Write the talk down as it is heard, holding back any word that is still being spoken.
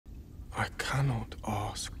I cannot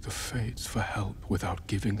ask the fates for help without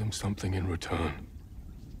giving them something in return.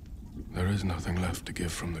 There is nothing left to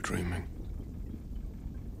give from the dreaming.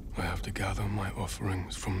 I have to gather my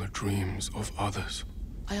offerings from the dreams of others.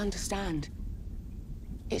 I understand.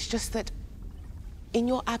 It's just that, in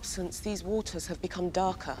your absence, these waters have become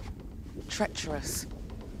darker, treacherous,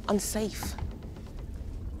 unsafe.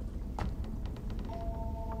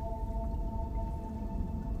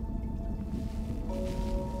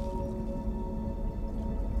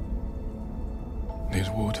 These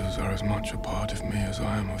waters are as much a part of me as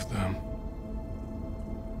I am of them.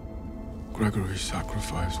 Gregory's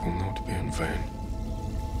sacrifice will not be in vain.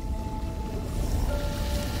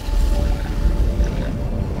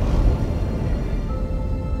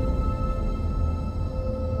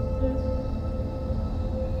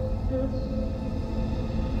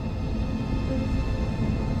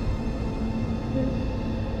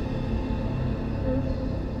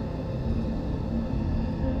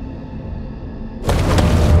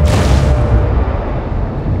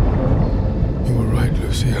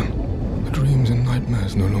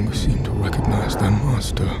 No longer seem to recognize their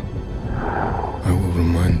master. I will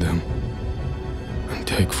remind them and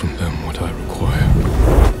take from them what I require.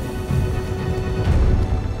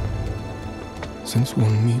 Since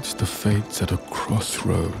one meets the fates at a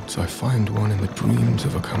crossroads, I find one in the dreams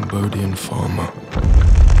of a Cambodian farmer.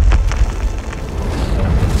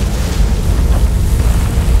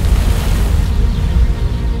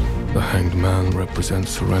 The hanged man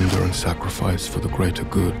represents surrender and sacrifice for the greater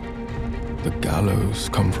good. The gallows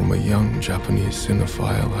come from a young Japanese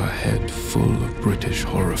cinephile, her head full of British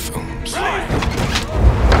horror films. The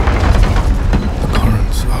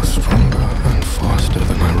currents are stronger and faster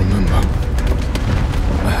than I remember.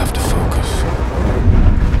 I have to focus.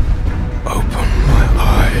 Open my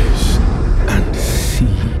eyes and see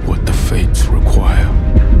what the fates require.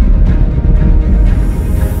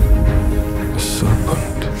 The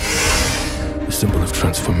serpent, the symbol of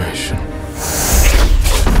transformation.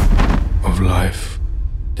 Of life,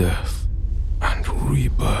 death, and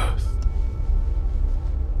rebirth.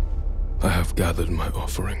 I have gathered my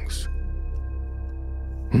offerings.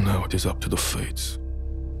 Now it is up to the fates